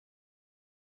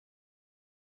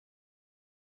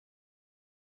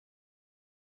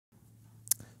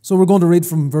So we're going to read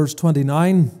from verse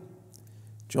 29,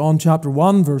 John chapter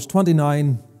 1, verse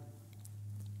 29.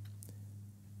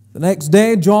 The next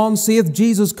day John seeth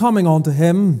Jesus coming unto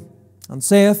him, and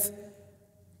saith,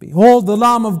 Behold the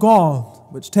Lamb of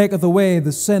God, which taketh away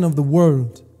the sin of the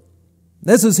world.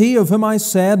 This is he of whom I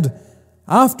said,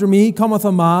 After me cometh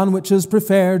a man which is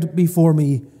preferred before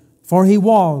me, for he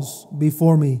was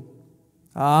before me.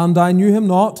 And I knew him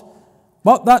not,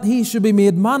 but that he should be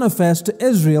made manifest to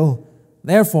Israel.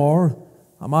 Therefore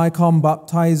am I come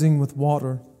baptizing with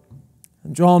water.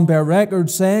 And John bare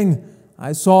record, saying,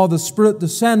 I saw the Spirit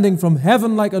descending from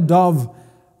heaven like a dove,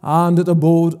 and it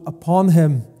abode upon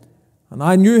him. And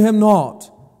I knew him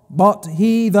not, but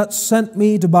he that sent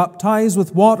me to baptize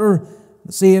with water,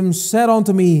 the same said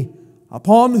unto me,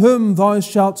 Upon whom thou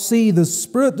shalt see the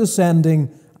Spirit descending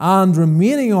and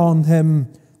remaining on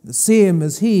him, the same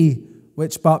is he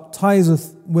which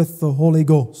baptizeth with the Holy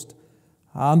Ghost.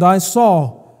 And I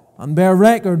saw and bear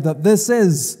record that this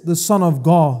is the Son of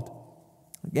God.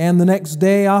 Again the next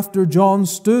day after John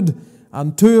stood,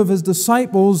 and two of his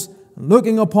disciples,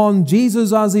 looking upon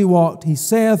Jesus as he walked, he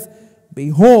saith,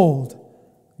 Behold,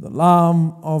 the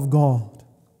Lamb of God.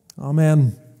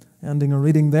 Amen. Ending a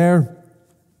reading there.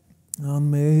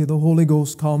 And may the Holy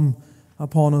Ghost come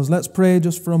upon us. Let's pray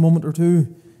just for a moment or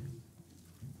two.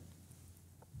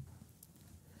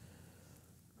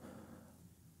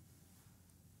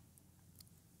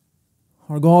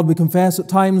 Our God, we confess at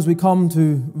times we come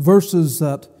to verses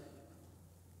that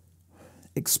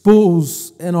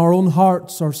expose in our own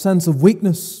hearts our sense of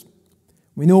weakness.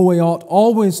 We know we ought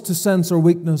always to sense our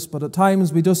weakness, but at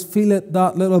times we just feel it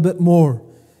that little bit more.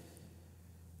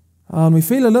 And we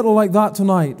feel a little like that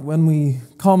tonight when we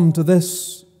come to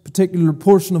this particular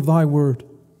portion of Thy Word.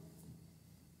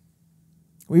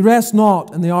 We rest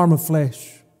not in the arm of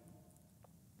flesh.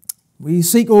 We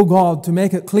seek, O God, to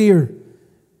make it clear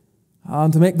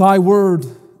and to make Thy Word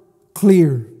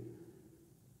clear.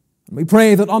 And we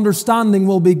pray that understanding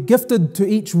will be gifted to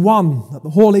each one, that the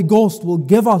Holy Ghost will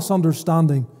give us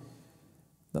understanding,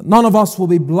 that none of us will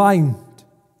be blind.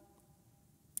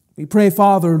 We pray,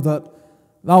 Father, that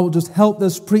Thou will just help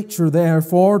this preacher,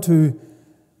 therefore, to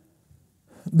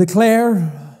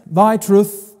declare Thy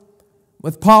truth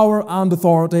with power and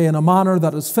authority in a manner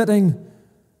that is fitting,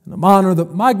 in a manner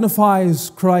that magnifies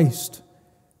Christ,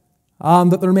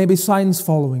 and that there may be signs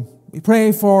following. We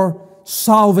pray for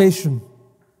salvation.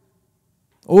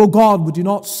 O God, would You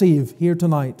not save here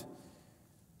tonight?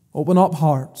 Open up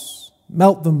hearts.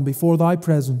 Melt them before Thy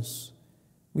presence.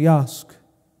 We ask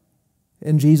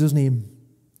in Jesus' name.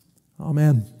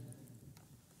 Amen.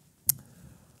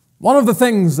 One of the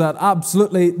things that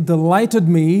absolutely delighted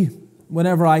me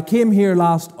whenever I came here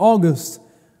last August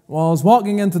was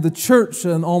walking into the church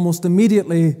and almost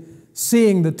immediately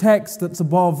seeing the text that's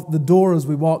above the door as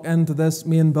we walk into this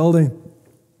main building.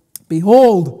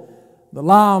 Behold, the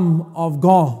Lamb of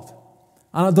God.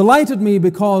 And it delighted me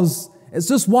because it's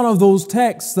just one of those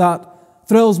texts that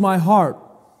thrills my heart.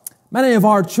 Many of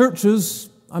our churches,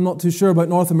 I'm not too sure about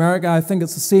North America, I think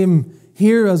it's the same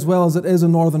here as well as it is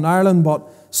in Northern Ireland, but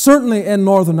certainly in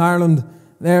Northern Ireland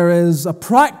there is a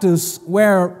practice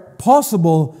where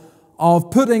possible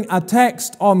of putting a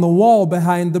text on the wall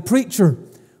behind the preacher,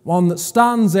 one that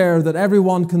stands there that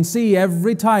everyone can see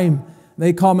every time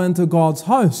they come into God's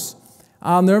house.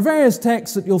 And there are various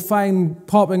texts that you'll find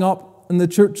popping up in the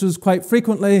churches quite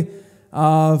frequently.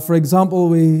 For example,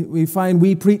 we find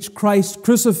we preach Christ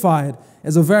crucified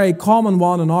is a very common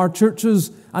one in our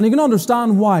churches, and you can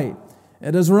understand why.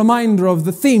 It is a reminder of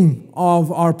the theme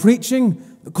of our preaching,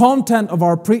 the content of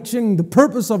our preaching, the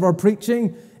purpose of our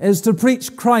preaching is to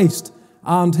preach Christ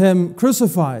and Him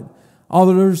crucified.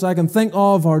 Others I can think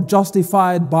of are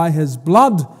justified by His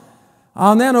blood.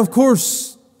 And then, of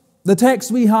course, the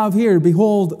text we have here,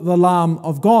 behold the Lamb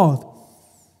of God.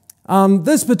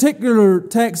 This particular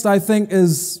text, I think,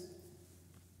 is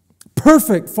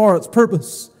perfect for its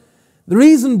purpose. The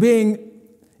reason being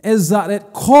is that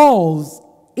it calls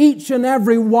each and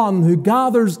every one who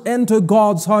gathers into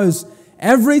God's house,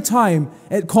 every time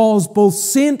it calls both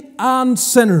saint and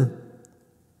sinner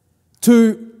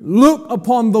to look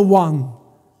upon the one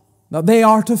that they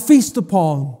are to feast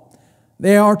upon.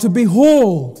 They are to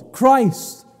behold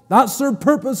Christ. That's their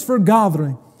purpose for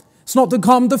gathering. It's not to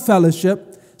come to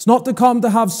fellowship. It's not to come to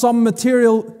have some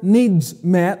material needs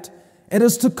met. It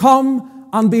is to come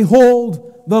and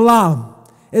behold the Lamb.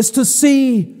 It's to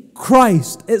see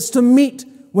Christ. It's to meet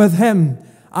with Him.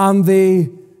 And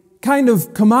the kind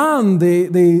of command,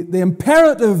 the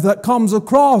imperative that comes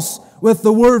across with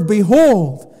the word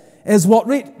behold is what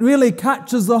really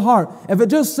catches the heart. If it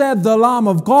just said the Lamb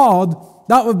of God,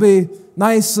 that would be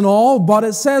nice and all, but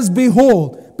it says,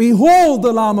 behold, behold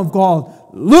the Lamb of God.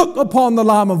 Look upon the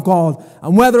Lamb of God.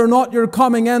 And whether or not you're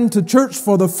coming into church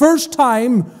for the first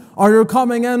time or you're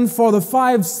coming in for the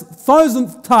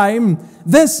 5,000th time,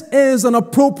 this is an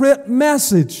appropriate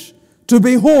message to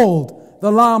behold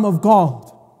the Lamb of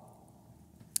God.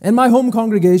 In my home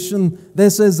congregation,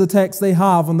 this is the text they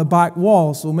have on the back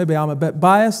wall, so maybe I'm a bit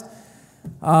biased.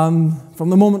 From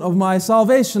the moment of my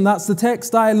salvation, that's the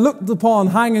text I looked upon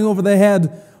hanging over the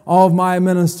head of my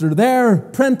minister. There,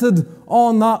 printed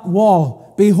on that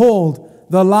wall, behold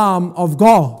the Lamb of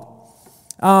God.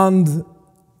 And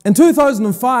in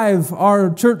 2005,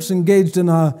 our church engaged in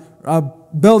a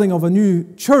building of a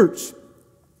new church.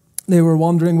 They were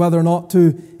wondering whether or not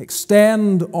to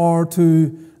extend or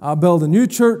to build a new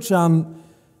church, and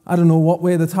I don't know what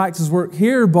way the taxes work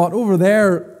here, but over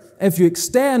there, if you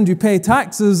extend, you pay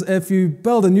taxes. If you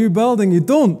build a new building, you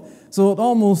don't. So it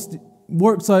almost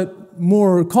works out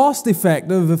more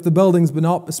cost-effective if the building's been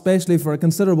up, especially for a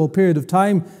considerable period of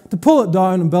time, to pull it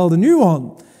down and build a new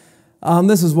one. And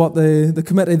this is what the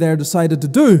committee there decided to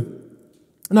do.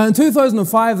 Now, in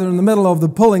 2005, they're in the middle of the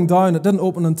pulling down. It didn't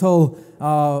open until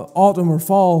autumn or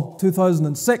fall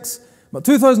 2006. But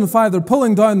 2005, they're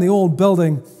pulling down the old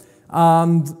building.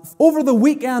 And over the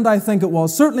weekend, I think it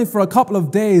was, certainly for a couple of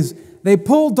days, they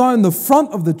pulled down the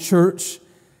front of the church.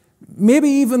 Maybe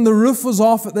even the roof was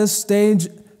off at this stage.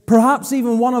 Perhaps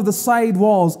even one of the side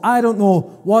walls. I don't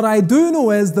know. What I do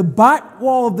know is the back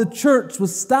wall of the church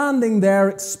was standing there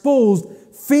exposed,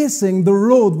 facing the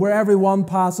road where everyone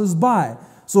passes by.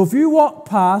 So if you walked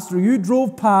past or you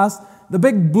drove past the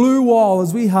big blue wall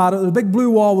as we had it, the big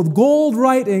blue wall with gold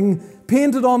writing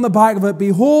painted on the back of it,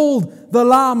 behold, the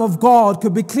Lamb of God,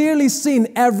 could be clearly seen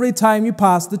every time you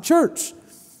passed the church.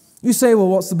 You say, well,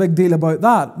 what's the big deal about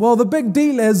that? Well, the big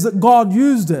deal is that God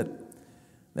used it.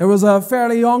 There was a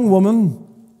fairly young woman,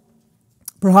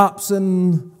 perhaps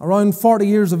in around 40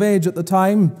 years of age at the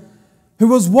time, who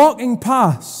was walking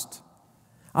past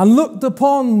and looked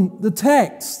upon the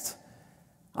text,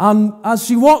 and as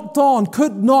she walked on,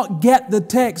 could not get the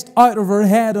text out of her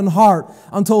head and heart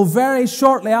until very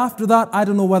shortly after that. I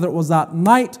don't know whether it was that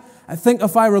night. I think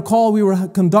if I recall, we were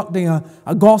conducting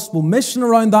a gospel mission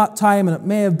around that time, and it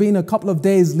may have been a couple of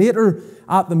days later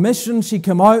at the mission. She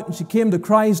came out and she came to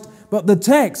Christ. But the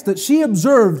text that she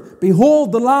observed,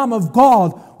 behold the Lamb of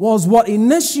God, was what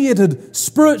initiated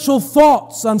spiritual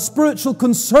thoughts and spiritual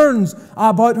concerns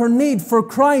about her need for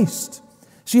Christ.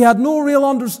 She had no real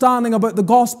understanding about the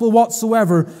gospel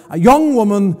whatsoever. A young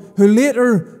woman who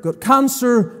later got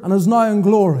cancer and is now in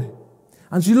glory.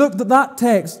 And she looked at that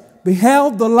text,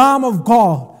 beheld the Lamb of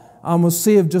God, and was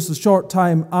saved just a short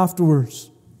time afterwards.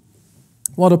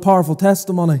 What a powerful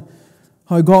testimony.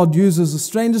 How God uses the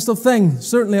strangest of things.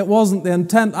 Certainly it wasn't the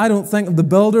intent, I don't think, of the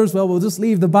builders. Well, we'll just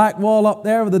leave the back wall up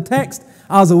there with the text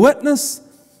as a witness.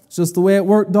 It's just the way it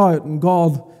worked out, and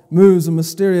God moves in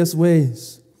mysterious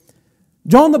ways.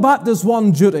 John the Baptist's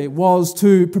one duty was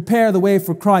to prepare the way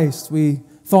for Christ. We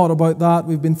thought about that.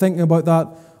 We've been thinking about that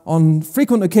on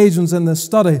frequent occasions in this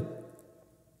study.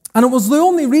 And it was the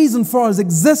only reason for his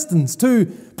existence, to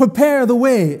prepare the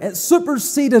way. It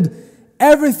superseded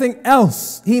everything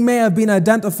else he may have been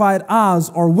identified as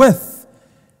or with.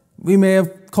 We may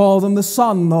have called him the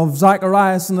son of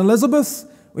Zacharias and Elizabeth.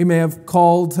 We may have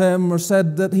called him or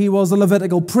said that he was a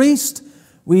Levitical priest.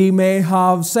 We may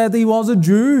have said he was a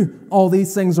Jew. All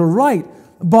these things are right.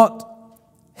 But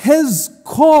his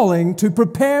calling to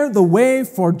prepare the way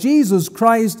for Jesus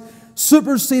Christ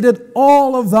superseded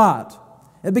all of that.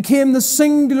 It became the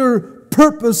singular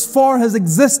purpose for his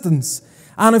existence.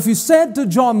 And if you said to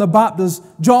John the Baptist,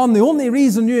 John, the only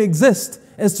reason you exist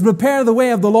is to prepare the way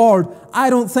of the Lord,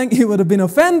 I don't think he would have been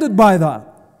offended by that.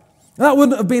 That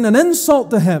wouldn't have been an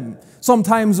insult to him.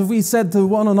 Sometimes if we said to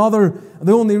one another,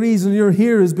 the only reason you're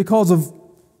here is because of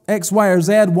X, Y, or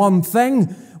Z, one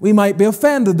thing, we might be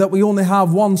offended that we only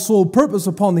have one sole purpose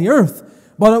upon the earth.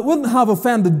 But it wouldn't have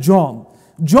offended John.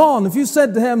 John, if you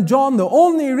said to him, John, the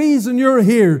only reason you're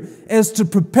here is to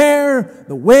prepare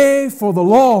the way for the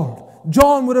Lord,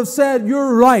 John would have said,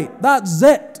 you're right. That's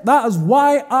it. That is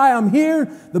why I am here.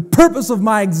 The purpose of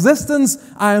my existence,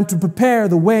 I am to prepare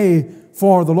the way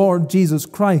for the Lord Jesus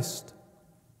Christ.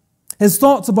 His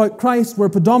thoughts about Christ were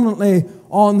predominantly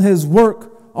on his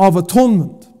work of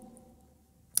atonement.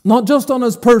 Not just on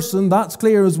his person, that's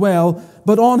clear as well,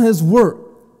 but on his work.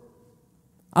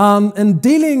 And in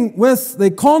dealing with the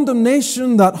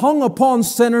condemnation that hung upon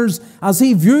sinners as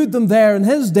he viewed them there in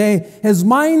his day, his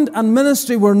mind and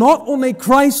ministry were not only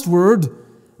Christward,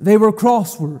 they were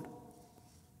crossward.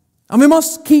 And we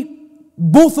must keep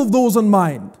both of those in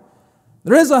mind.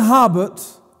 There is a habit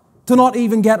to not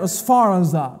even get as far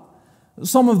as that.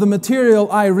 Some of the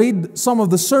material I read, some of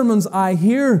the sermons I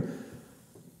hear,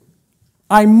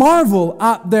 I marvel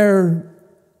at their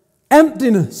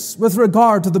emptiness with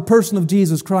regard to the person of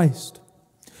Jesus Christ.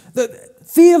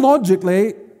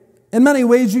 Theologically, in many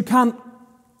ways, you can't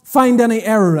find any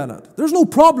error in it. There's no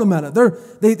problem in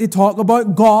it. They talk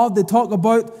about God. They talk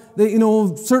about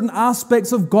certain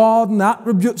aspects of God and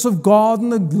attributes of God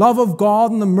and the love of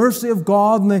God and the mercy of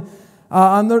God.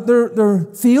 And they're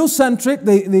theocentric.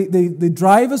 They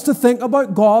drive us to think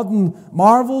about God and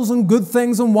marvels and good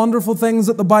things and wonderful things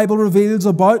that the Bible reveals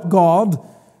about God.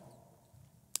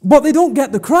 But they don't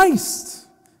get the Christ.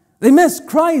 They miss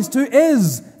Christ, who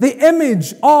is the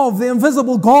image of the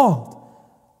invisible God.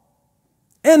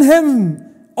 In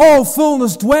Him all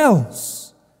fullness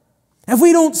dwells. If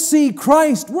we don't see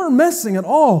Christ, we're missing it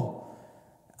all.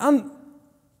 And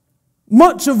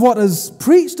much of what is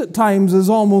preached at times is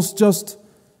almost just,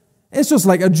 it's just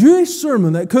like a Jewish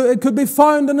sermon. It could be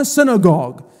found in a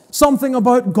synagogue. Something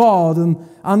about God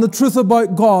and the truth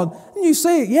about God. And you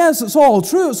say, yes, it's all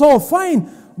true, it's all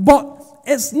fine, but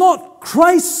it's not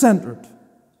Christ-centered.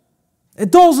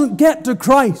 It doesn't get to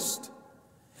Christ.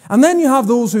 And then you have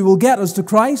those who will get us to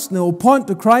Christ, and they will point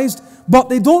to Christ, but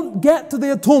they don't get to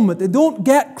the atonement. They don't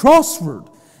get crossword.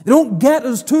 They don't get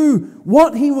us to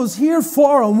what He was here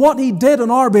for and what He did on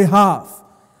our behalf.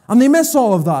 And they miss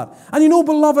all of that. And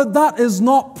beloved, that is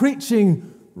not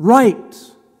preaching right.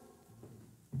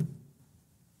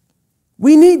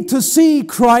 We need to see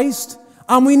Christ,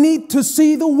 and we need to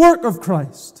see the work of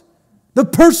Christ. The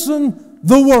person,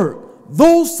 the work.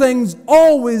 Those things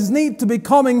always need to be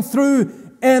coming through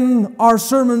in our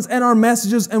sermons, in our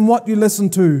messages, in what you listen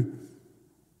to.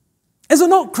 Is it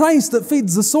not Christ that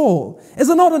feeds the soul? Is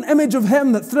it not an image of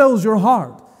Him that thrills your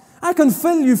heart? I can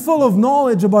fill you full of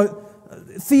knowledge about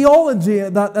theology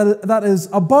that is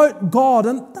about God,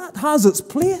 and that has its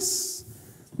place.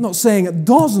 I'm not saying it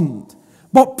doesn't.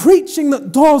 But preaching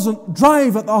that doesn't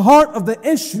drive at the heart of the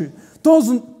issue,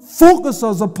 doesn't focus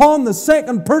us upon the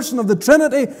second person of the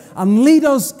Trinity and lead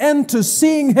us into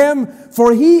seeing Him,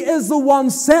 for He is the one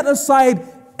set aside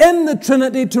in the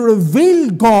Trinity to reveal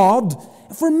God.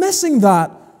 If we're missing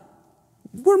that,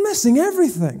 we're missing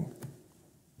everything.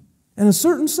 In a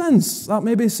certain sense, that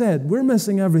may be said, we're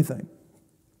missing everything.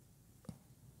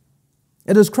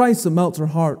 It is Christ that melts our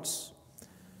hearts.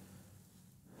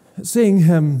 Seeing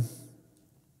Him.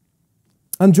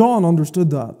 And John understood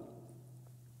that.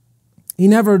 He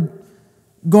never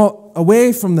got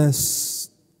away from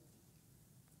this.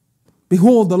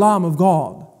 Behold the Lamb of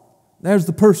God. There's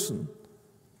the person.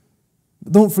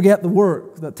 But don't forget the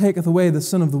work that taketh away the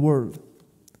sin of the world.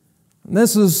 And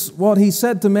this is what He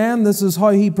said to men. This is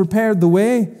how He prepared the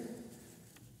way.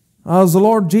 As the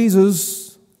Lord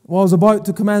Jesus was about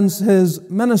to commence His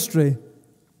ministry.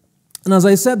 And as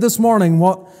I said this morning,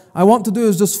 what I want to do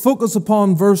is just focus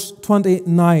upon verse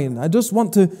 29. I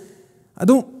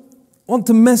don't want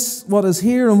to miss what is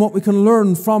here and what we can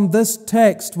learn from this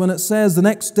text when it says, the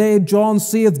next day John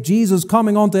seeth Jesus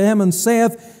coming unto him and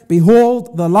saith,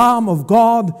 Behold, the Lamb of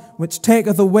God, which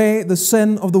taketh away the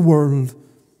sin of the world.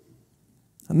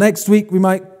 And next week we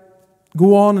might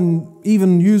go on and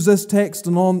even use this text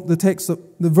and on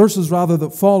the verses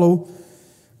that follow.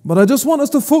 But I just want us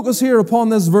to focus here upon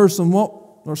this verse and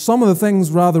some of the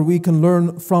things we can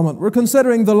learn from it. We're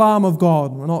considering the Lamb of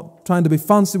God. We're not trying to be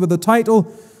fancy with the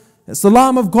title. It's the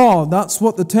Lamb of God. That's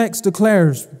what the text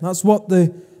declares. That's what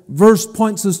the verse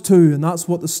points us to, and that's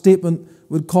what the statement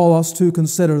would call us to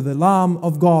consider, the Lamb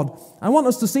of God. I want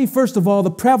us to see, first of all, the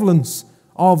prevalence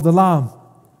of the Lamb.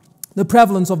 The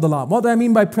prevalence of the Lamb. What do I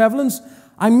mean by prevalence?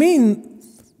 I mean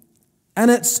in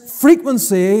its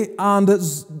frequency and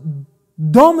its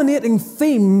dominating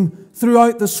theme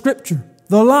throughout the Scripture.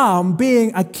 The Lamb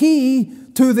being a key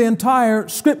to the entire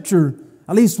Scripture.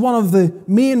 At least one of the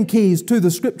main keys to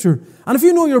the Scripture. And if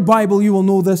you know your Bible, you will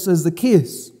know this is the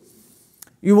case.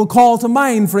 You will call to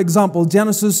mind, for example,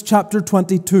 Genesis chapter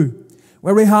 22,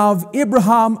 where we have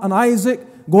Abraham and Isaac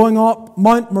going up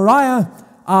Mount Moriah,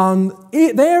 and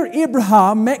there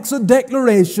Abraham makes a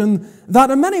declaration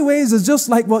that in many ways is just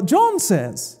like what John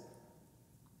says.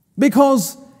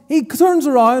 Because he turns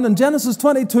around in Genesis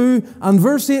 22 and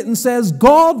verse 8 and says,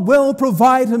 God will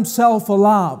provide Himself a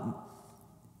lamb.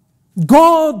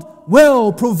 God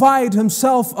will provide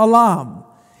Himself a lamb.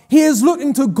 He is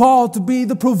looking to God to be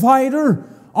the provider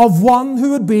of one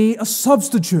who would be a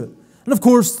substitute. And of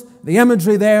course, the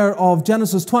imagery there of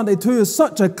Genesis 22 is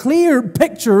such a clear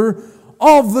picture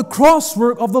of the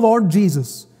crosswork of the Lord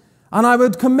Jesus. And I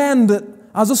would commend it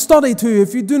as a study to,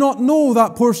 if you do not know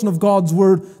that portion of God's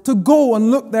Word, to go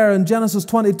and look there in Genesis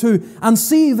 22 and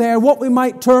see there what we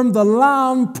might term the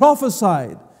Lamb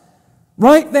prophesied.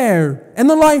 Right there, in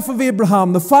the life of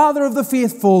Abraham, the father of the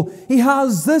faithful, he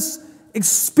has this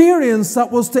experience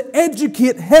that was to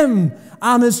educate him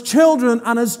and his children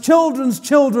and his children's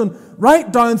children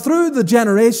right down through the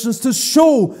generations to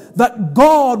show that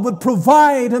God would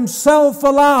provide Himself a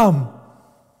lamb.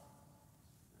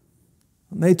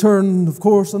 And they turned, of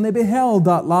course, and they beheld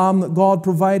that lamb that God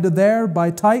provided there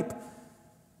by type.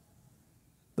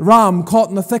 The ram caught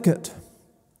in the thicket.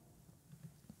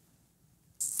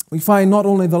 We find not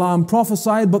only the lamb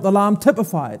prophesied, but the lamb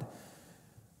typified.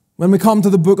 When we come to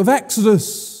the book of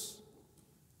Exodus,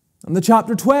 and the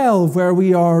chapter 12, where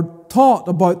we are taught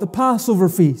about the Passover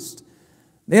feast,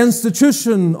 the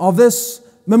institution of this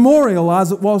memorial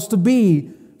as it was to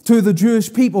be to the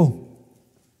Jewish people.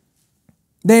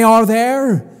 They are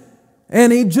there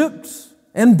in Egypt,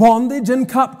 in bondage, in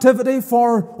captivity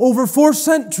for over 4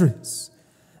 centuries.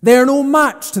 They are no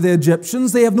match to the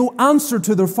Egyptians. They have no answer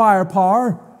to their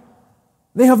firepower.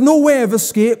 They have no way of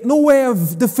escape, no way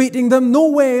of defeating them, no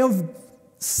way of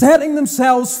setting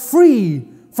themselves free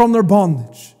from their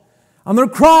bondage. And their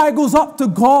cry goes up to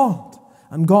God,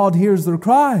 and God hears their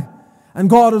cry. And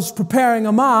God is preparing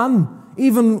a man,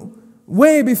 even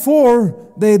way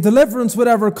before the deliverance would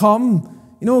ever come.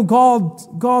 You know,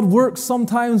 God works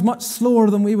sometimes much slower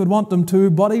than we would want Him to,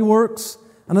 but He works,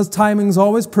 and His timing is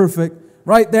always perfect.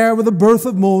 Right there with the birth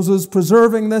of Moses,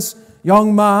 preserving this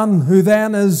young man who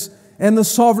then is in the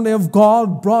sovereignty of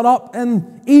God, brought up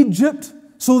in Egypt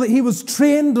so that he was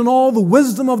trained in all the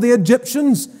wisdom of the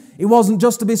Egyptians. He wasn't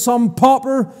just to be some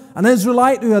pauper, an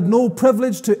Israelite who had no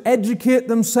privilege to educate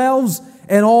themselves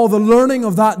in all the learning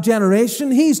of that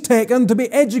generation. He's taken to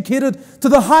be educated to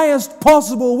the highest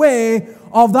possible way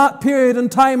of that period in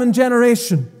time and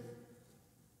generation.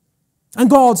 And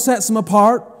God sets him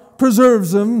apart,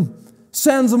 preserves him,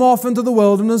 sends him off into the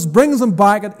wilderness, brings him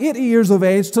back at 80 years of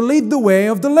age to lead the way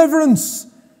of deliverance.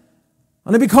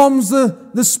 And he becomes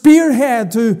the spearhead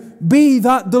to be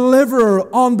that deliverer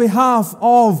on behalf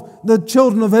of the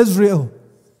children of Israel.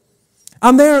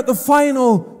 And there at the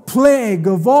final plague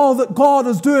of all that God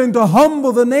is doing to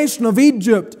humble the nation of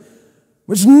Egypt,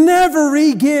 which never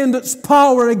regained its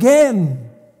power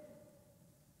again.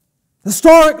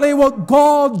 Historically, what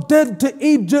God did to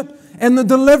Egypt in the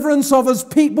deliverance of His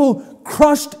people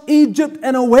crushed Egypt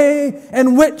in a way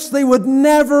in which they would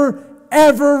never,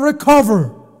 ever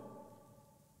recover.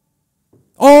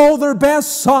 All their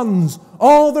best sons,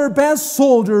 all their best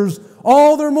soldiers,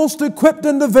 all their most equipped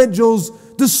individuals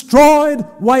destroyed,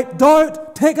 wiped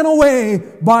out, taken away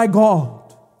by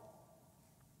God.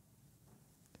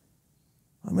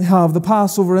 And we have the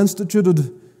Passover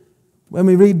instituted when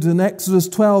we read in Exodus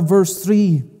 12 verse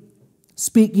 3,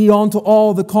 "Speak ye unto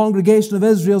all the congregation of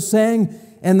Israel, saying,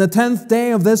 In the 10th day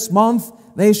of this month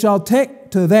they shall take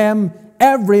to them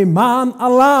every man a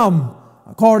lamb,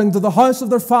 according to the house of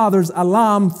their fathers, a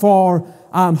lamb for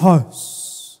an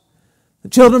house." The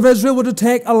children of Israel were to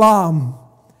take a lamb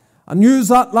and use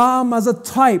that lamb as a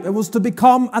type. It was to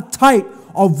become a type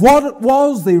of what it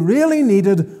was they really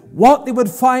needed, what they would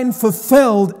find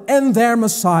fulfilled in their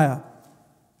Messiah.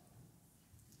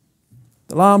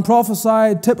 The lamb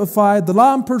prophesied, typified, the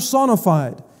lamb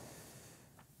personified.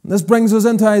 And this brings us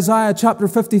into Isaiah chapter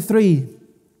 53,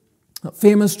 that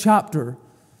famous chapter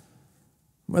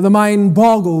where the mind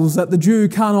boggles that the Jew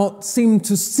cannot seem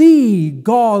to see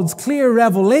God's clear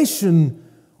revelation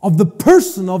of the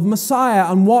person of Messiah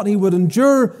and what He would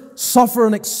endure, suffer,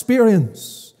 and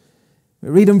experience. We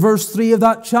read in verse 3 of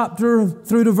that chapter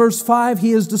through to verse 5,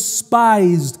 He is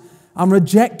despised and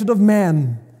rejected of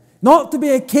men. Not to be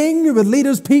a king who would lead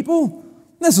His people.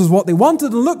 This is what they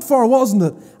wanted and looked for, wasn't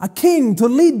it? A king to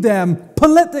lead them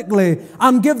politically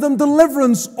and give them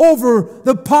deliverance over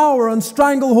the power and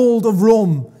stranglehold of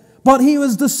Rome. But He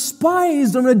was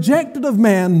despised and rejected of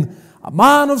men, a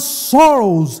man of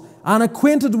sorrows and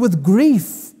acquainted with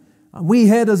grief. And we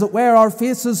hid, as it were, our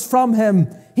faces from Him.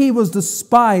 He was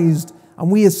despised, and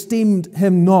we esteemed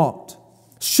Him not.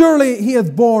 Surely He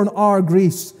hath borne our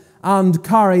griefs and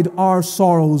carried our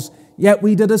sorrows. Yet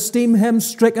we did esteem Him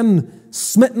stricken,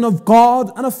 smitten of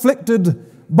God, and afflicted.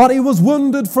 But He was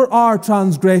wounded for our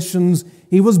transgressions.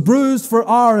 He was bruised for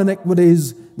our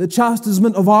iniquities. The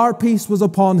chastisement of our peace was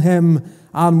upon Him,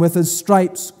 and with His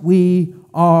stripes we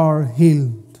are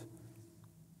healed.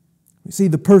 We see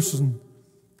the person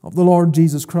of the Lord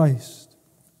Jesus Christ.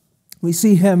 We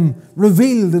see Him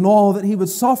revealed in all that He would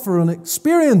suffer and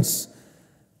experience.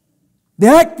 The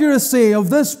accuracy of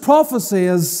this prophecy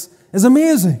is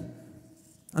amazing.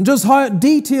 And just how it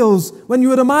details when you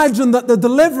would imagine that the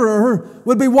deliverer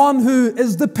would be one who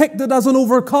is depicted as an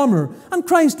overcomer. And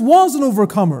Christ was an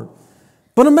overcomer.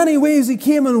 But in many ways He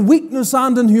came in weakness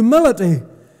and in humility.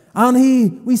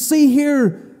 And we see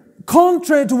here,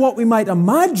 contrary to what we might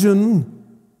imagine,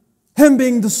 Him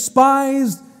being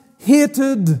despised,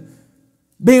 hated,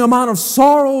 being a man of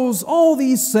sorrows, all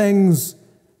these things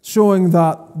showing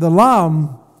that the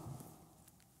Lamb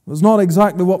was not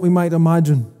exactly what we might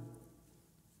imagine.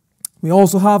 We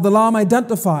also have the Lamb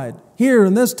identified here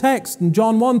in this text in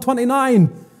John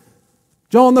 1:29.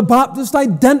 John the Baptist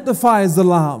identifies the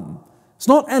Lamb. It's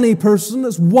not any person,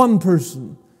 it's one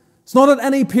person. It's not at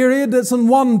any period, it's in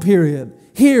one period.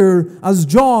 Here, as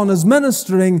John is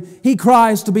ministering, he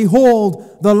cries to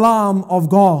behold the Lamb of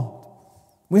God.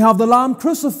 We have the Lamb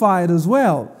crucified as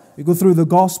well. You go through the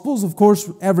Gospels, of course,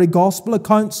 every Gospel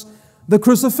accounts the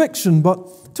crucifixion.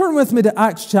 But turn with me to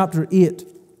Acts chapter 8,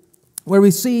 where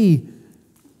we see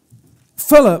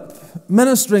Philip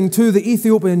ministering to the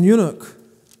Ethiopian eunuch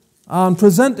and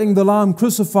presenting the Lamb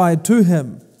crucified to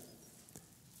him.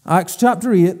 Acts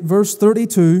chapter 8, verse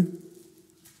 32.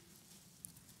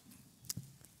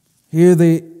 Here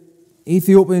the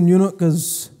Ethiopian eunuch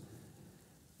is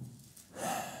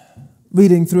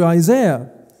reading through Isaiah.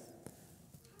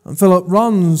 And Philip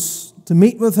runs to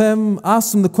meet with him,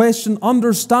 asks him the question,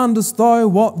 "Understandest thou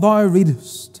what thou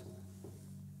readest?"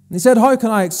 And he said, "How can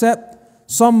I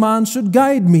accept some man should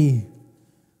guide me?"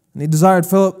 And he desired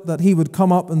Philip that he would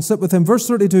come up and sit with him. Verse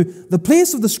 32, the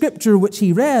place of the scripture which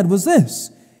he read was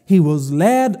this: He was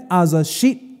led as a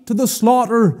sheep to the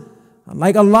slaughter, and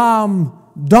like a lamb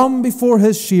dumb before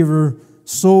his shearer,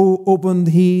 so opened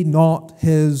he not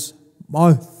his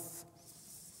mouth.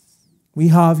 We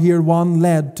have here one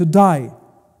led to die.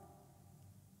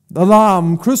 The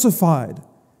Lamb crucified.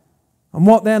 And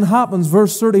what then happens?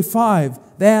 Verse 35,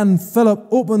 then Philip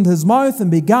opened his mouth and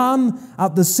began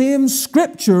at the same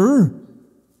scripture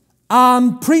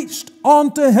and preached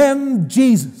unto him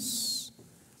Jesus.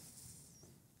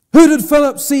 Who did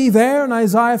Philip see there in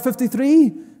Isaiah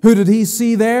 53? Who did he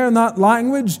see there in that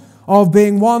language of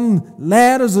being one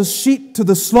led as a sheep to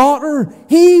the slaughter?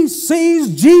 He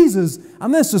sees Jesus.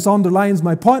 And this just underlines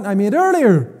my point I made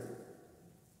earlier.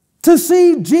 To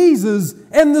see Jesus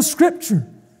in the Scripture.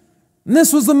 And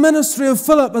this was the ministry of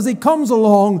Philip as he comes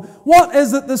along. What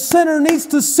is it the sinner needs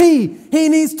to see? He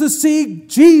needs to see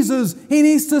Jesus. He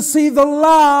needs to see the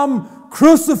Lamb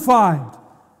crucified.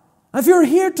 If you're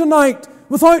here tonight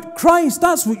without Christ,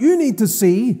 that's what you need to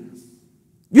see.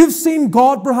 You've seen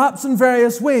God perhaps in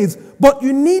various ways, but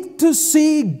you need to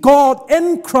see God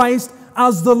in Christ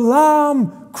as the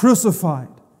Lamb crucified.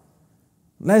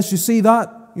 Unless you see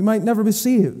that, you might never be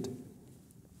saved.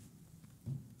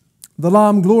 The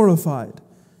Lamb glorified.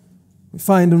 We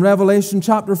find in Revelation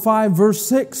chapter 5, verse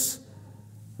 6,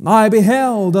 and I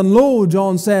beheld, and lo,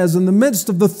 John says, in the midst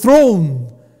of the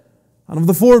throne and of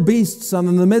the four beasts, and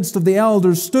in the midst of the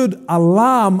elders, stood a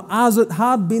lamb as it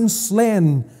had been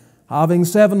slain, having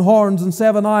 7 horns and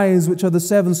 7 eyes, which are the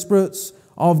 7 spirits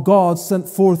of God sent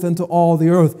forth into all the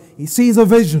earth. He sees a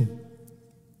vision.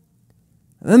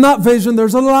 And in that vision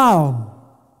there's a lamb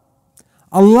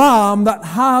that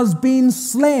has been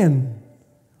slain,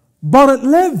 but it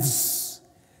lives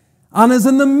and is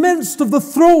in the midst of the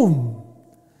throne.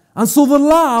 And so the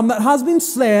lamb that has been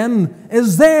slain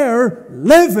is there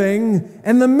living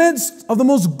in the midst of the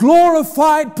most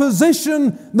glorified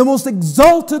position, the most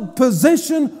exalted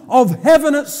position of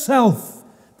heaven itself.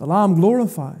 The Lamb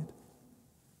glorified.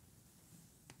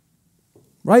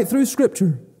 Right through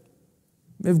Scripture.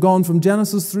 We've gone from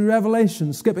Genesis through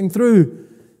Revelation, skipping through,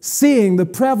 seeing the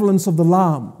prevalence of the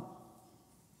Lamb.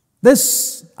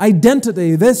 This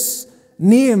identity, this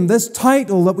name, this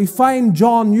title that we find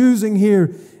John using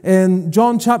here in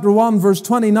John chapter 1 verse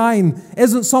 29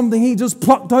 isn't something he just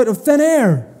plucked out of thin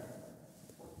air.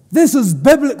 This is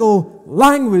biblical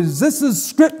language. This is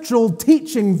scriptural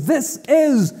teaching. This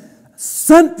is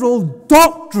central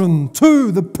doctrine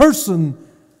to the person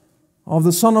of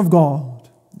the Son of God,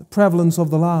 the prevalence of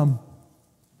the Lamb.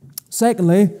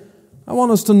 Secondly, I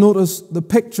want us to notice the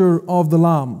picture of the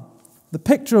Lamb. The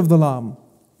picture of the Lamb.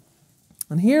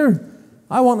 And here,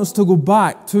 I want us to go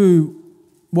back to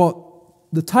what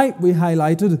the type we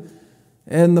highlighted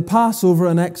in the Passover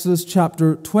in Exodus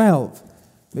chapter 12.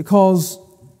 Because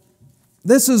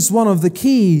this is one of the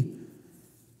key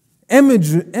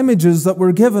images that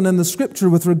were given in the Scripture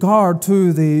with regard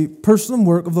to the person and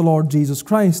work of the Lord Jesus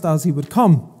Christ as He would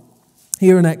come.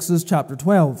 Here in Exodus chapter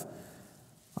 12.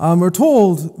 We're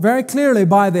told very clearly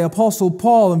by the Apostle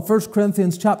Paul in 1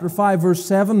 Corinthians chapter 5 verse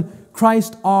 7,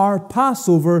 Christ our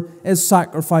Passover is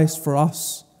sacrificed for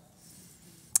us.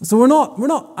 So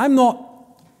I'm not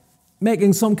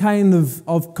making some kind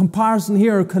of comparison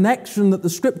here or connection that the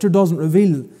Scripture doesn't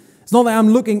reveal. It's not that I'm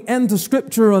looking into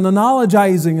Scripture and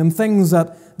analogizing and things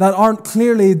that aren't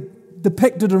clearly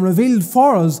depicted and revealed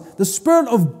for us. The Spirit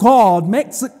of God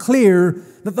makes it clear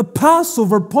that the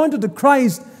Passover pointed to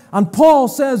Christ, and Paul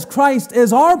says Christ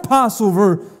is our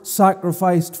Passover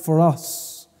sacrificed for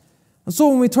us. And so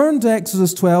when we turn to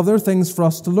Exodus 12, there are things for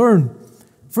us to learn.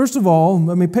 First of all,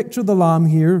 when we picture the lamb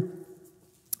here,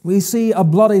 we see a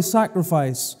bloody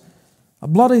sacrifice. A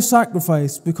bloody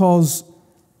sacrifice, because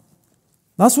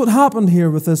that's what happened here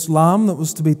with this lamb that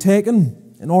was to be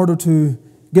taken in order to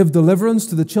give deliverance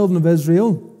to the children of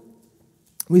Israel.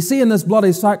 We see in this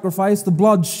bloody sacrifice the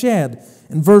blood shed.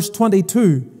 In verse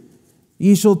 22,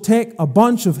 ye shall take a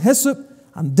bunch of hyssop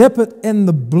and dip it in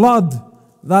the blood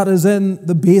that is in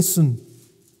the basin.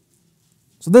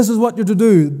 So this is what you're to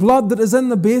do. Blood that is in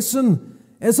the basin,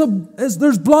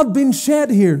 there's blood being shed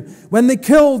here. When they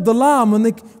killed the lamb, when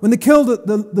they killed it,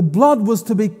 the blood was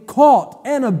to be caught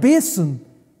in a basin.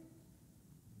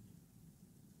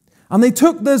 And they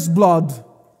took this blood.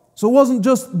 So it wasn't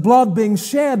just blood being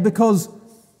shed, because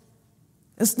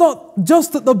it's not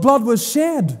just that the blood was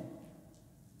shed.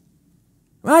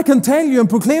 I can tell you and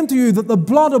proclaim to you that the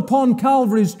blood upon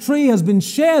Calvary's tree has been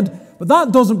shed, but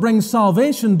that doesn't bring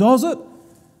salvation, does it?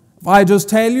 If I just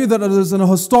tell you that it is a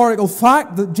historical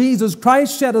fact that Jesus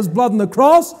Christ shed His blood on the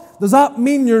cross, does that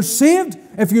mean you're saved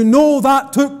if you know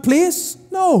that took place?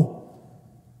 No.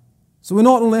 So we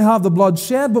not only have the blood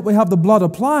shed, but we have the blood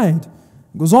applied.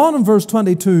 It goes on in verse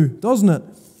 22, doesn't it?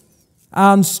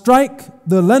 And strike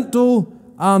the lintel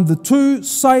and the two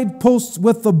side posts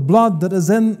with the blood that is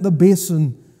in the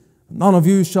basin. None of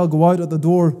you shall go out at the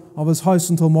door of his house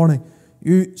until morning.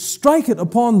 You strike it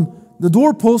upon the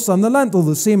doorpost and the lintel,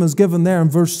 the same as given there in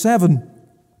verse 7.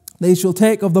 They shall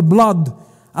take of the blood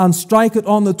and strike it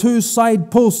on the two side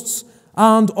posts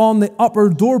and on the upper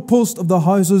doorpost of the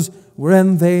houses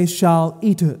wherein they shall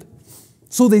eat it.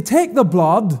 So they take the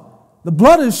blood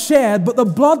is shed, but the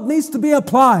blood needs to be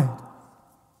applied.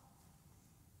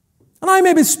 And I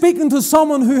may be speaking to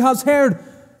someone who has heard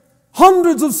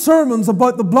hundreds of sermons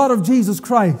about the blood of Jesus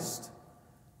Christ.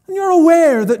 And you're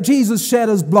aware that Jesus shed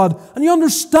His blood, and you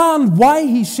understand why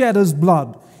He shed His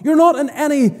blood. You're not in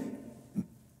any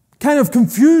kind of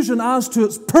confusion as to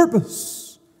its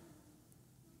purpose.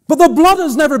 But the blood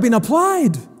has never been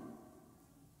applied.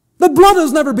 The blood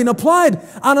has never been applied.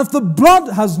 And if the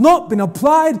blood has not been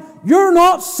applied, you're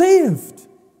not saved.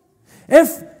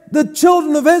 If the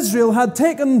children of Israel had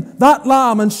taken that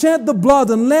lamb and shed the blood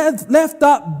and left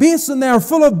that basin there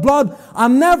full of blood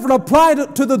and never applied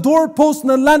it to the doorpost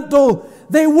and the lintel,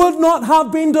 they would not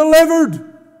have been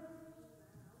delivered.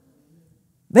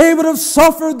 They would have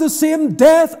suffered the same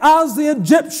death as the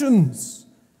Egyptians.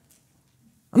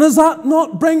 And does that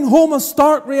not bring home a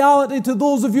stark reality to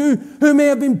those of you who may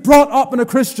have been brought up in a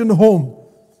Christian home?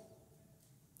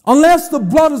 Unless the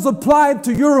blood is applied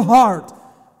to your heart,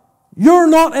 you're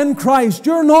not in Christ.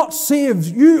 You're not saved.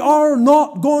 You are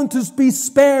not going to be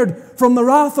spared from the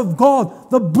wrath of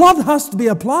God. The blood has to be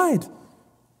applied.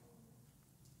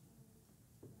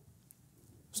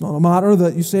 It's not a matter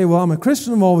that you say, well, I'm a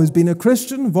Christian. I've always been a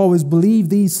Christian. I've always believed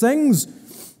these things.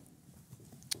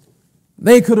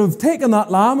 They could have taken that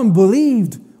lamb and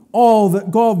believed all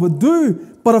that God would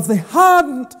do. But if they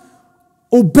hadn't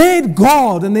obeyed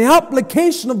God in the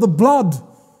application of the blood,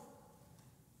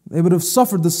 they would have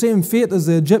suffered the same fate as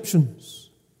the Egyptians.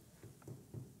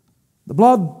 The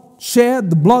blood shed,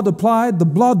 the blood applied, the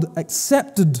blood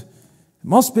accepted. It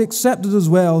must be accepted as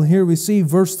well. Here we see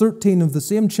verse 13 of the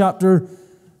same chapter.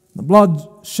 The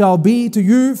blood shall be to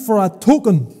you for a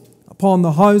token upon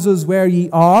the houses where ye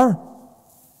are.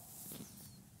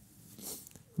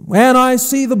 When I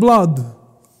see the blood,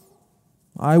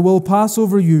 I will pass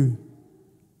over you,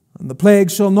 and the plague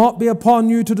shall not be upon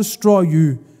you to destroy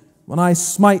you when I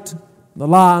smite the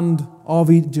land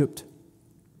of Egypt.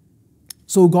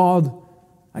 So God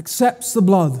accepts the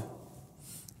blood.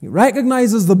 He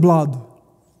recognizes the blood.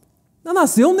 And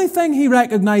that's the only thing He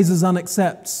recognizes and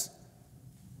accepts.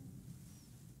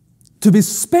 To be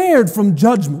spared from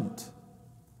judgment.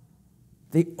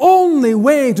 The only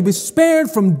way to be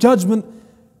spared from judgment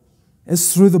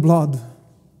is through the blood.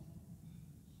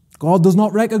 God does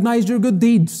not recognize your good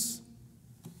deeds.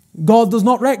 God does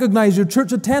not recognize your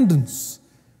church attendance.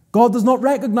 God does not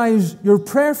recognize your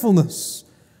prayerfulness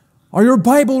or your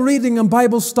Bible reading and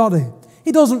Bible study.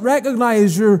 He doesn't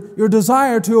recognize your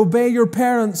desire to obey your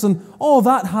parents, and all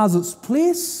that has its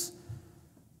place.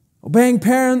 Obeying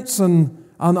parents and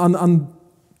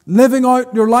living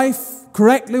out your life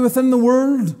correctly within the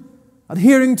world,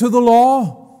 adhering to the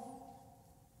law.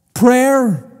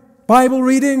 prayer, Bible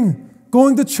reading,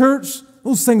 going to church,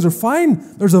 those things are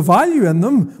fine. There's a value in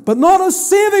them, but not a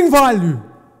saving value.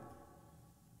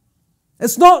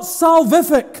 It's not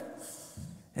salvific.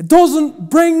 It doesn't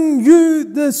bring you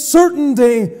the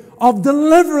certainty of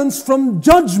deliverance from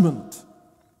judgment.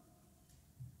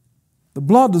 The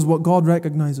blood is what God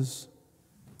recognizes.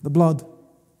 The blood.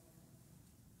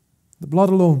 The blood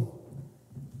alone.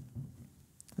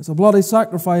 It's a bloody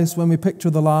sacrifice when we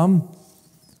picture the Lamb,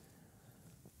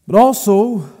 but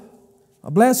also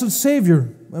a blessed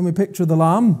Savior when we picture the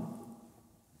Lamb.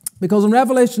 Because in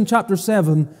Revelation chapter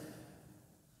 7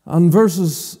 and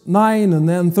verses 9 and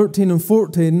then 13 and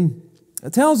 14,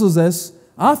 it tells us this: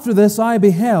 "After this I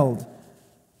beheld,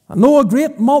 and lo, a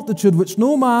great multitude which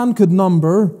no man could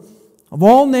number, of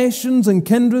all nations and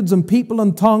kindreds and people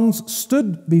and tongues,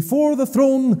 stood before the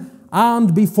throne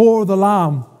and before the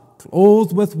Lamb,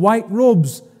 clothed with white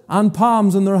robes and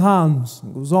palms in their hands."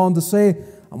 It goes on to say,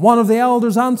 "And one of the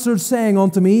elders answered, saying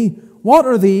unto me, What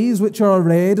are these which are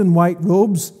arrayed in white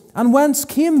robes, and whence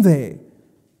came they?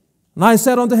 And I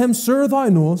said unto him, Sir, thou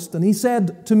knowest. And he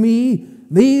said to me,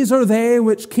 These are they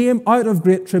which came out of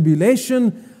great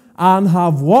tribulation, and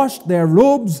have washed their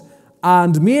robes,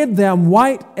 and made them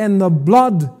white in the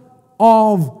blood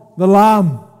of the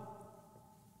Lamb."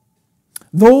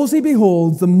 Those he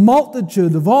beholds, the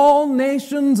multitude of all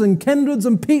nations and kindreds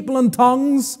and people and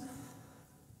tongues.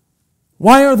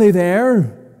 Why are they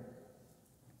there?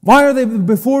 Why are they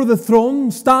before the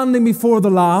throne, standing before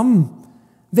the Lamb?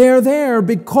 They're there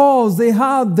because they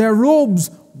had their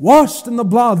robes washed in the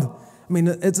blood. I mean,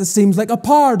 it seems like a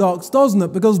paradox, doesn't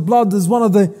it? Because blood is one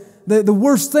of the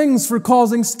worst things for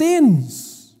causing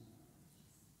stains.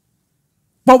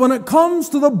 But when it comes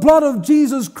to the blood of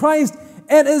Jesus Christ,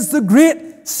 it is the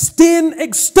great stain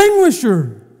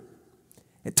extinguisher.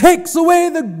 It takes away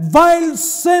the vile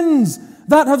sins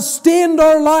that have stained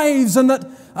our lives and that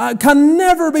can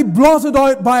never be blotted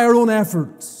out by our own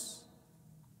efforts.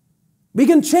 We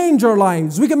can change our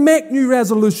lives. We can make new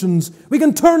resolutions. We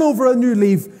can turn over a new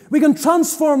leaf. We can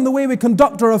transform the way we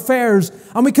conduct our affairs.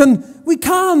 And we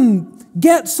can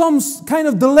get some kind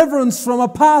of deliverance from a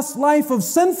past life of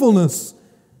sinfulness.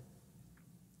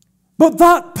 But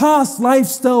that past life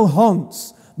still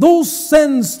haunts. Those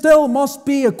sins still must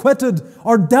be acquitted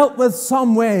or dealt with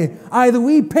some way. Either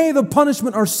we pay the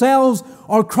punishment ourselves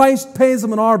or Christ pays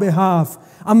them on our behalf.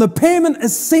 And the payment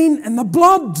is seen in the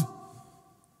blood.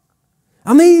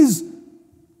 And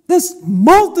this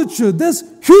multitude, this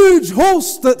huge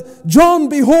host that John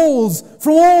beholds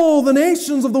from all the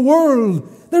nations of the world,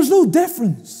 there's no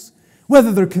difference.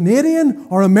 Whether they're Canadian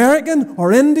or American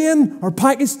or Indian or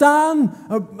Pakistan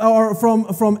or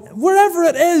from wherever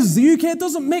it is, the UK, it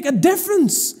doesn't make a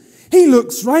difference. He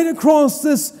looks right across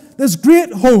this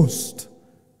great host.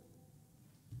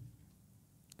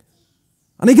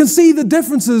 And he can see the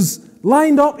differences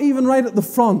lined up even right at the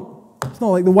front. It's not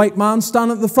like the white man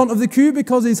standing at the front of the queue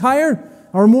because he's higher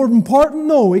or more important.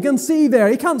 No, he can see there.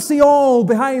 He can't see all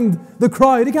behind the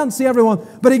crowd. He can't see everyone.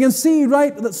 But he can see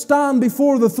right that stand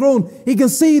before the throne. He can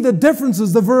see the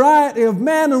differences, the variety of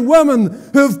men and women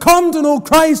who have come to know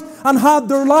Christ and had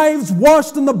their lives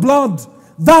washed in the blood.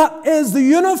 That is the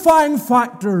unifying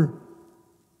factor.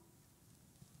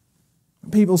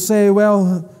 People say,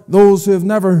 well, those who have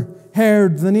never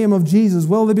heard the name of Jesus,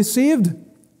 will they be saved?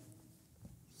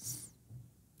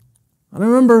 And I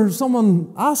remember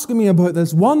someone asking me about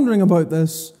this, wondering about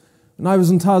this, when I was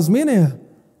in Tasmania,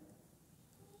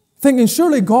 thinking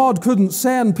surely God couldn't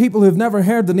send people who've never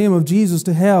heard the name of Jesus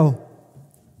to hell.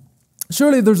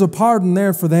 Surely there's a pardon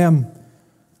there for them.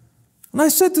 And I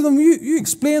said to them, you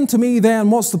explain to me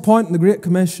then what's the point in the Great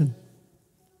Commission?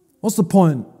 What's the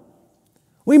point?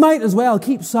 We might as well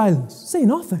keep silence, say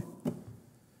nothing.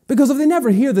 Because if they never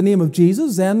hear the name of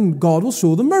Jesus, then God will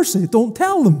show them mercy. Don't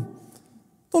tell them.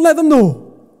 Don't let them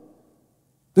know.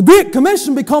 The Great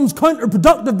Commission becomes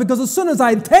counterproductive because as soon as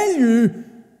I tell you,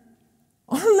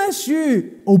 unless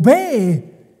you obey,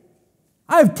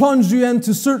 I've plunged you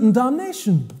into certain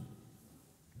damnation.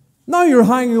 Now you're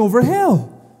hanging over hell.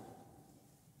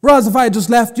 Whereas if I had just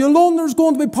left you alone, there's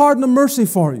going to be pardon and mercy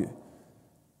for you.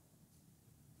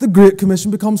 The Great Commission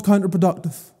becomes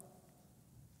counterproductive.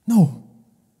 No.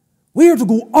 We are to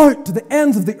go out to the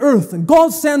ends of the earth, and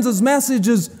God sends His message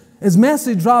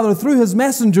through His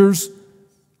messengers,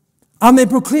 and they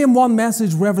proclaim one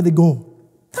message wherever they go.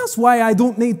 That's why I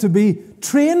don't need to be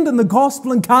trained in the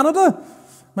gospel in Canada.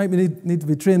 Might need to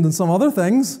be trained in some other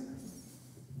things,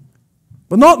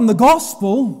 but not in the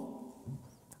gospel.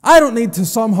 I don't need to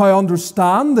somehow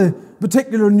understand the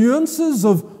particular nuances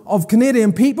of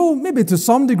Canadian people, maybe to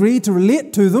some degree to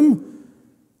relate to them.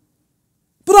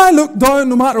 But I look down,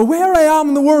 no matter where I am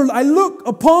in the world, I look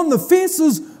upon the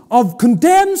faces of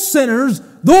condemned sinners,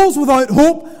 those without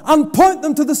hope, and point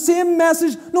them to the same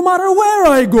message no matter where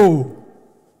I go.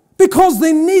 Because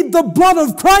they need the blood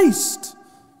of Christ.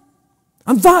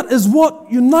 And that is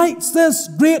what unites this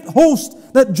great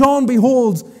host that John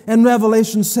beholds in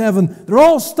Revelation 7. They're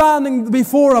all standing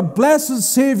before a blessed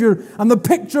Savior, and the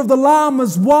picture of the Lamb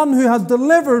is one who has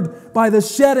delivered by the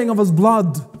shedding of His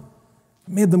blood.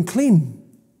 Made them clean.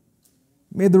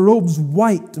 Made their robes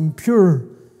white and pure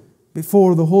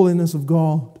before the holiness of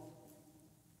God.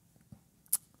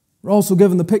 We're also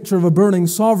given the picture of a burning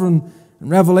sovereign in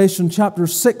Revelation chapter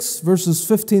 6, verses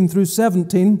 15 through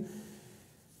 17.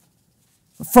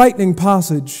 A frightening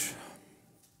passage.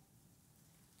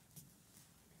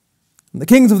 And the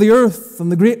kings of the earth,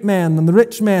 and the great men, and the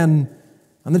rich men,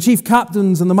 and the chief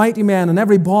captains, and the mighty men, and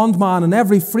every bondman, and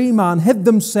every free man hid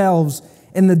themselves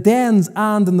in the dens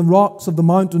and in the rocks of the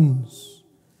mountains,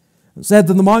 and said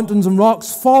to the mountains and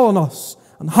rocks, Fall on us,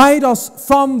 and hide us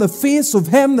from the face of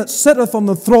Him that sitteth on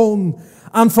the throne,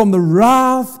 and from the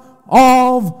wrath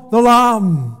of the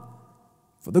Lamb.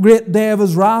 For the great day of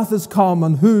His wrath is come,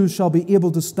 and who shall be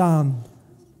able to stand?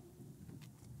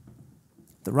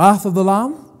 The wrath of the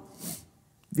Lamb?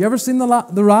 Have you ever seen the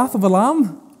wrath of a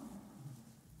lamb?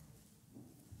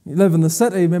 You live in the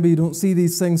city, maybe you don't see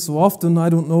these things so often, I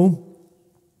don't know.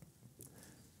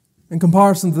 In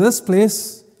comparison to this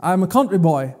place, I'm a country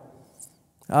boy.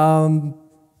 To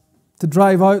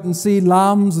drive out and see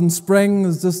lambs in spring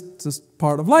is just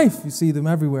part of life. You see them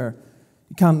everywhere.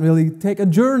 You can't really take a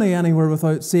journey anywhere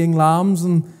without seeing lambs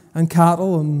and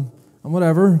cattle and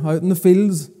whatever out in the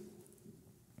fields.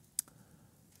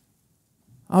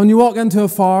 And when you walk into a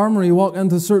farm or you walk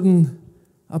into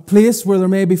a place where there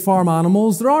may be farm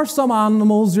animals, there are some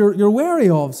animals you're wary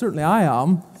of. Certainly I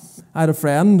am. I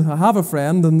have a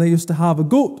friend, and they used to have a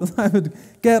goat. And I would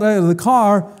get out of the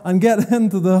car and get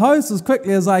into the house as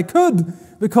quickly as I could,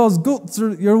 because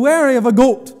you're wary of a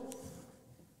goat.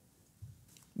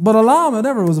 But a lamb, I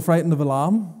never was frightened of a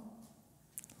lamb.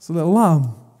 It's a little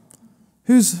lamb.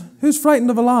 Who's frightened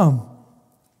of a lamb?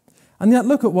 And yet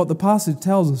look at what the passage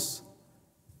tells us.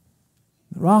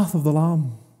 The wrath of the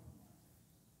Lamb.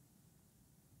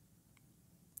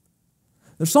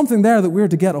 There's something there that we're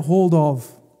to get a hold of,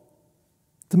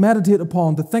 to meditate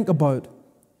upon, to think about.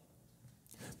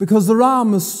 Because the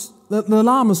Lamb is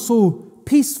so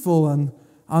peaceful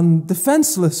and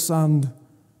defenseless, and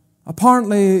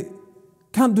apparently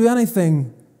can't do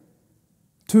anything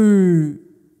to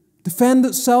defend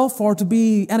itself or to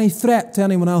be any threat to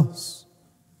anyone else.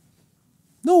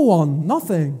 No one,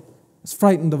 nothing, is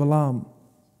frightened of a lamb.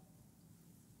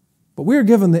 But we're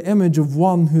given the image of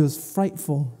one who is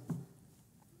frightful,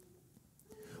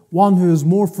 one who is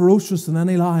more ferocious than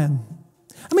any lion.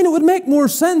 I mean, it would make more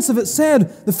sense if it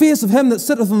said, the face of Him that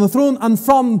sitteth on the throne, and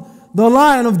from the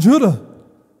Lion of Judah.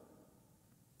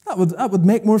 That would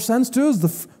make more sense to us, the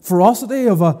ferocity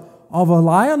of a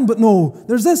lion. But no,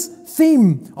 there's this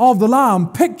theme of the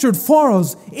Lamb pictured for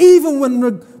us, even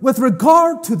with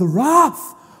regard to the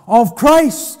wrath of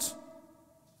Christ.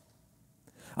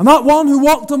 And that one who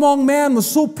walked among men was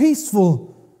so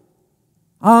peaceful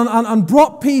and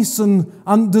brought peace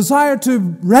and desired to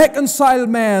reconcile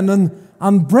men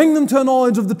and bring them to a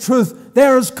knowledge of the truth.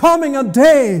 There is coming a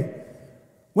day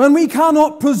when we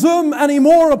cannot presume any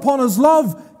more upon His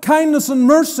love, kindness and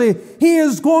mercy. He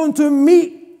is going to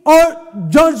mete out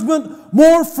judgment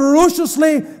more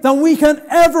ferociously than we can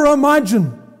ever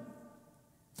imagine.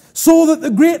 So that the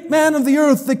great men of the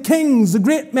earth, the kings, the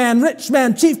great men, rich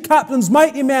men, chief captains,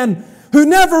 mighty men, who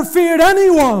never feared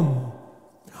anyone,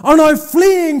 are now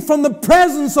fleeing from the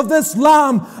presence of this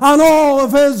Lamb and all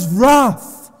of His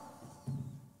wrath.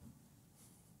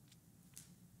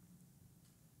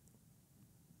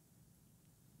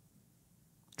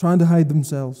 Trying to hide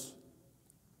themselves.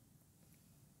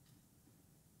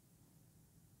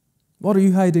 What are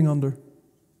you hiding under?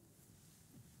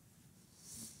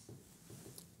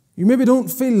 You maybe don't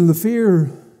feel the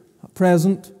fear at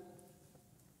present.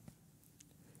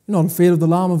 You're not afraid of the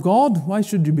Lamb of God. Why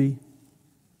should you be?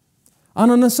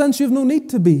 And in a sense, you have no need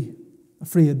to be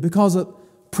afraid, because at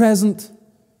present,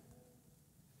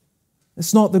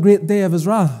 it's not the great day of His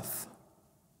wrath.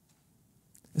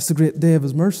 It's the great day of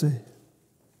His mercy.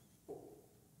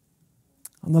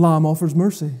 And the Lamb offers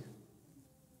mercy.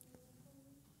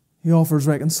 He offers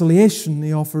reconciliation.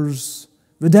 He offers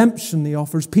redemption. He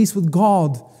offers peace with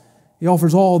God. He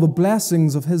offers all the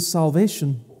blessings of His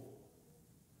salvation.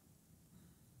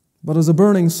 But as a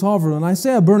burning sovereign, and I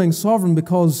say a burning sovereign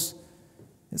because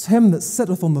it's Him that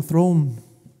sitteth on the throne.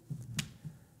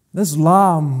 This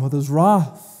Lamb with His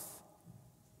wrath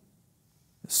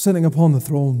sitting upon the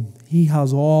throne. He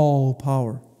has all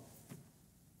power.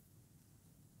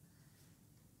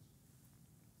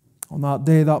 On that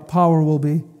day, that power will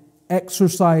be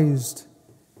exercised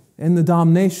in the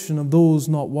damnation of those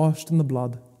not washed in the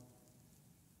blood.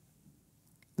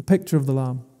 The picture of the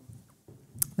Lamb.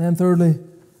 Then thirdly,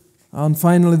 and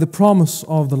finally, the promise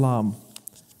of the Lamb.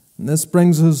 And this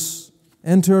brings us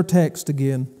into our text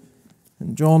again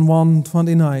in John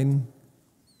 1:29.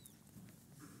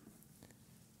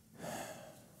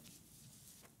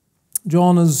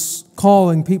 John is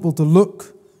calling people to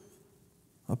look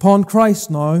upon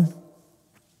Christ now.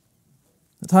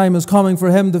 The time is coming for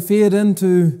Him to fade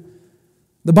into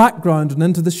the background and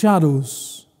into the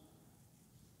shadows,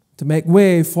 to make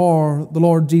way for the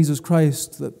Lord Jesus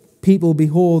Christ, that people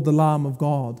behold the Lamb of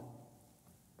God.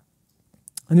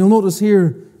 And you'll notice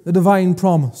here the divine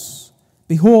promise.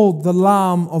 Behold the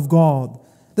Lamb of God.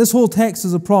 This whole text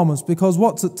is a promise, because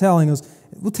what's it telling us?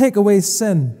 It will take away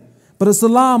sin. But it's the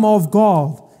Lamb of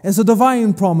God. It's a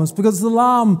divine promise because it's the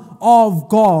Lamb of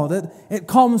God. It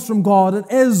comes from God. It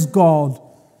is God.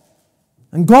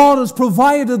 And God has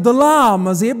provided the Lamb,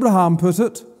 as Abraham put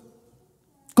it.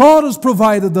 God has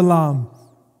provided the Lamb.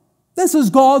 This is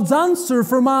God's answer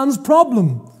for man's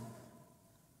problem.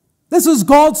 This is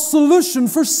God's solution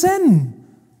for sin.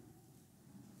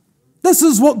 This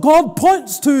is what God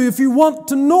points to if you want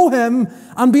to know Him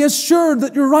and be assured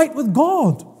that you're right with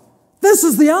God. This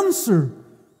is the answer.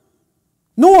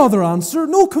 No other answer,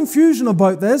 no confusion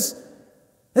about this.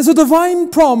 It's a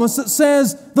divine promise that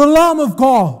says, the Lamb of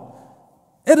God.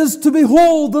 It is to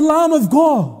behold the Lamb of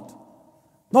God.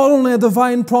 Not only a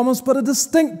divine promise, but a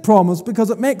distinct promise, because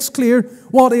it makes clear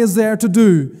what He is there to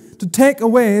do. To take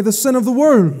away the sin of the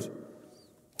world.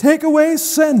 Take away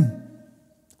sin.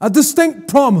 A distinct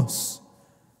promise.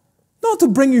 Not to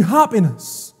bring you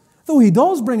happiness, though He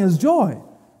does bring us joy.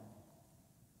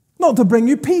 Not to bring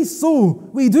you peace, though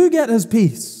we do get His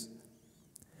peace.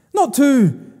 Not to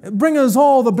bring us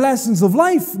all the blessings of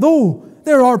life, though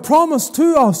there are promised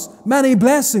to us many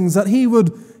blessings that He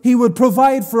would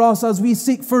provide for us as we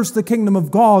seek first the kingdom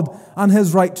of God and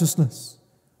His righteousness.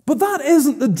 But that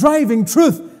isn't the driving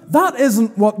truth. That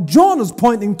isn't what John is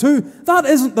pointing to. That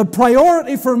isn't the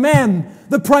priority for men.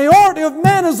 The priority of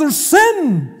men is their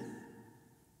sin.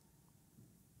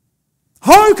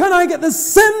 How can I get the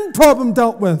sin problem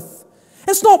dealt with?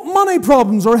 It's not money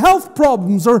problems or health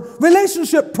problems or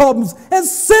relationship problems.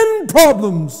 It's sin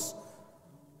problems.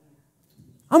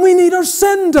 And we need our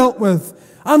sin dealt with.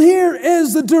 And here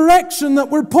is the direction that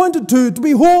we're pointed to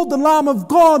behold the Lamb of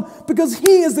God, because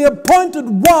He is the appointed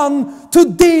one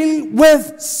to deal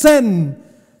with sin.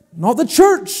 Not the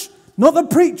church, not the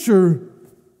preacher,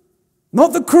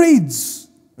 not the creeds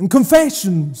and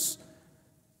confessions.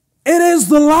 It is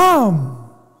the Lamb.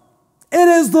 It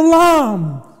is the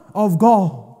Lamb of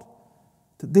God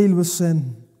to deal with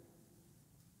sin.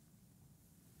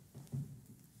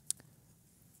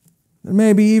 There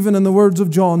may be, even in the words of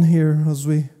John here, as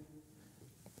we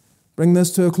bring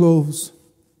this to a close,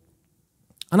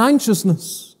 an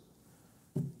anxiousness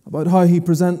about how he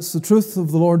presents the truth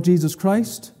of the Lord Jesus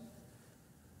Christ.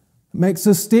 Makes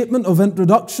a statement of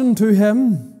introduction to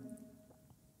Him,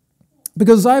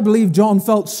 because I believe John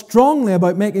felt strongly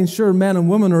about making sure men and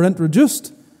women are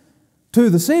introduced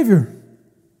to the Savior.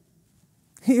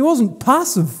 He wasn't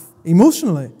passive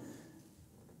emotionally.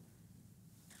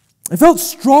 He felt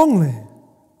strongly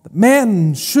that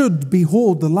men should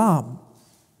behold the Lamb,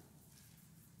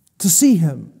 to see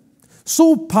Him.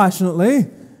 So passionately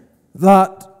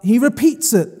that he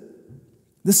repeats it,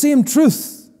 the same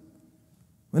truth.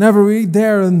 Whenever we read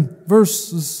there in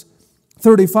verses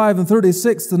 35 and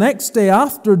 36, the next day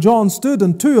after John stood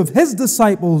and two of his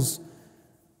disciples,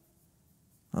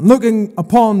 and looking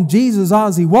upon Jesus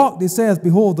as He walked, he saith,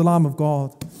 behold the Lamb of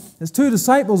God. His two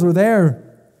disciples are there.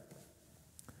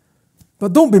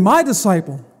 But don't be my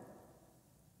disciple.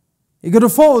 You could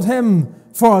have followed Him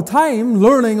for a time,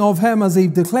 learning of Him as He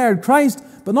declared Christ,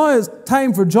 but now it's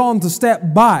time for John to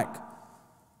step back.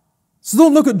 So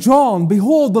don't look at John.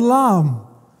 Behold the Lamb.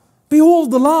 Behold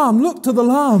the Lamb. Look to the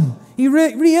Lamb. He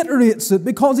reiterates it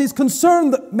because he's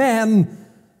concerned that men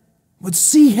would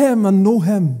see Him and know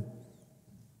Him.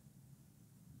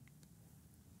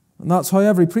 And that's how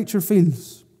every preacher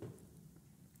feels.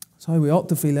 That's how we ought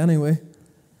to feel anyway.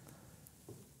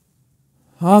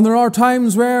 And there are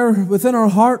times where within our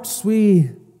hearts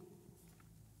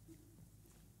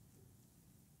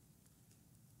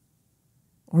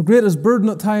our greatest burden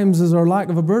at times is our lack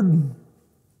of a burden.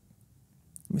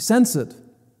 We sense it.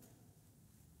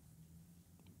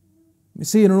 We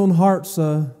see in our own hearts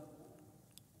a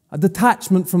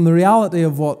detachment from the reality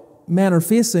of what men are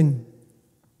facing.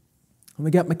 and we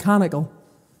get mechanical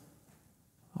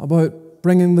about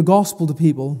bringing the gospel to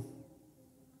people.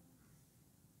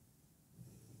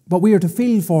 But we are to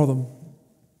feel for them.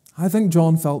 I think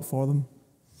John felt for them.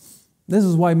 This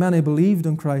is why many believed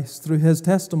in Christ through his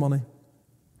testimony.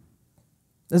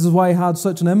 This is why he had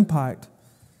such an impact,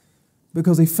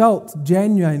 because he felt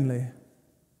genuinely,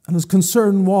 and his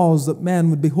concern was that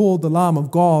men would behold the Lamb of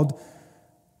God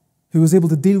who was able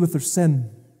to deal with their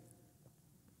sin.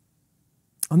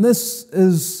 And this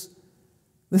is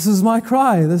my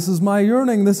cry, this is my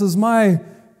yearning, this is my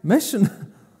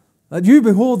mission, that you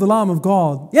behold the Lamb of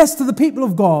God. Yes, to the people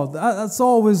of God. That's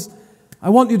always, I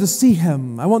want you to see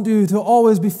Him. I want you to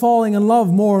always be falling in love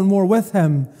more and more with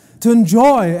Him, to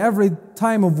enjoy every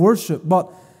time of worship. But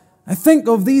I think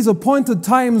of these appointed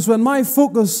times when my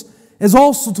focus is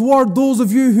also toward those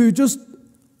of you who just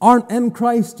aren't in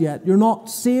Christ yet. You're not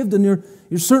saved, and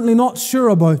you're certainly not sure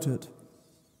about it.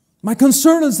 My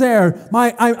concern is there.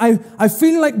 I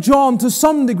feel like John to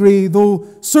some degree, though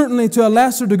certainly to a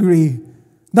lesser degree,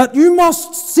 that you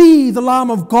must see the Lamb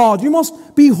of God. You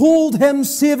must behold Him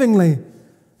savingly.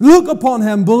 Look upon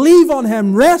Him, believe on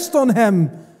Him, rest on Him.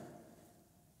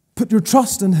 Put your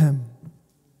trust in Him.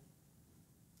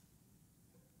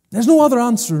 There's no other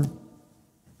answer.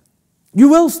 You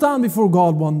will stand before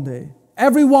God one day.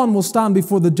 Everyone will stand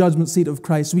before the judgment seat of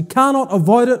Christ. We cannot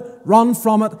avoid it, run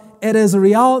from it. It is a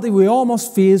reality we all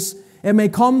must face. It may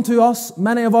come to us,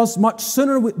 many of us, much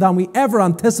sooner than we ever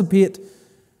anticipate.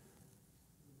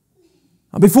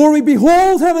 And before we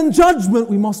behold Him in judgment,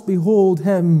 we must behold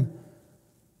Him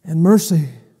in mercy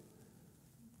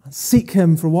and seek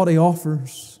Him for what He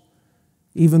offers,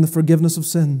 even the forgiveness of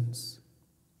sins.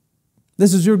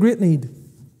 This is your great need,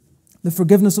 the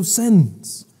forgiveness of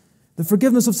sins. The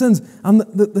forgiveness of sins. And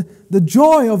the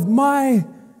joy of my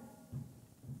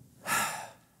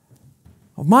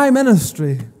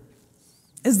ministry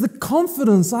is the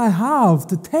confidence I have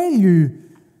to tell you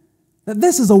that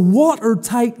this is a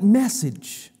watertight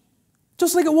message.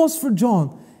 Just like it was for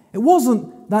John. It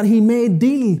wasn't that he may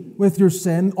deal with your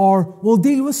sin or will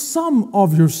deal with some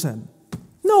of your sin.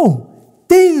 No,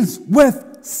 deals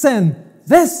with sin.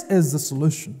 This is the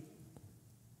solution.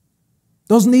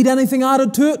 Doesn't need anything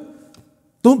added to it.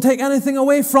 Don't take anything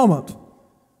away from it.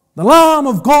 The Lamb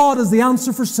of God is the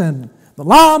answer for sin. The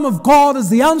Lamb of God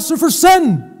is the answer for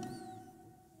sin.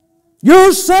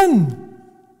 Your sin.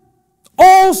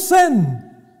 All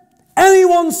sin.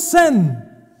 Anyone's sin.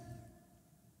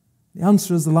 The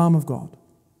answer is the Lamb of God.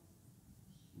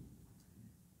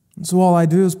 And so all I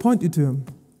do is point you to Him.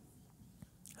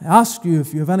 I ask you,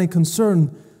 if you have any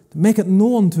concern, to make it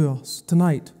known to us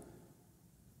tonight,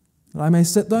 that I may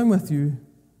sit down with you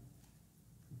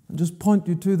and just point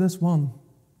you to this one,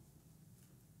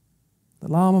 the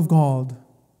Lamb of God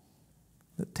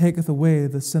that taketh away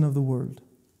the sin of the world.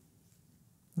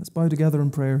 Let's bow together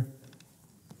in prayer.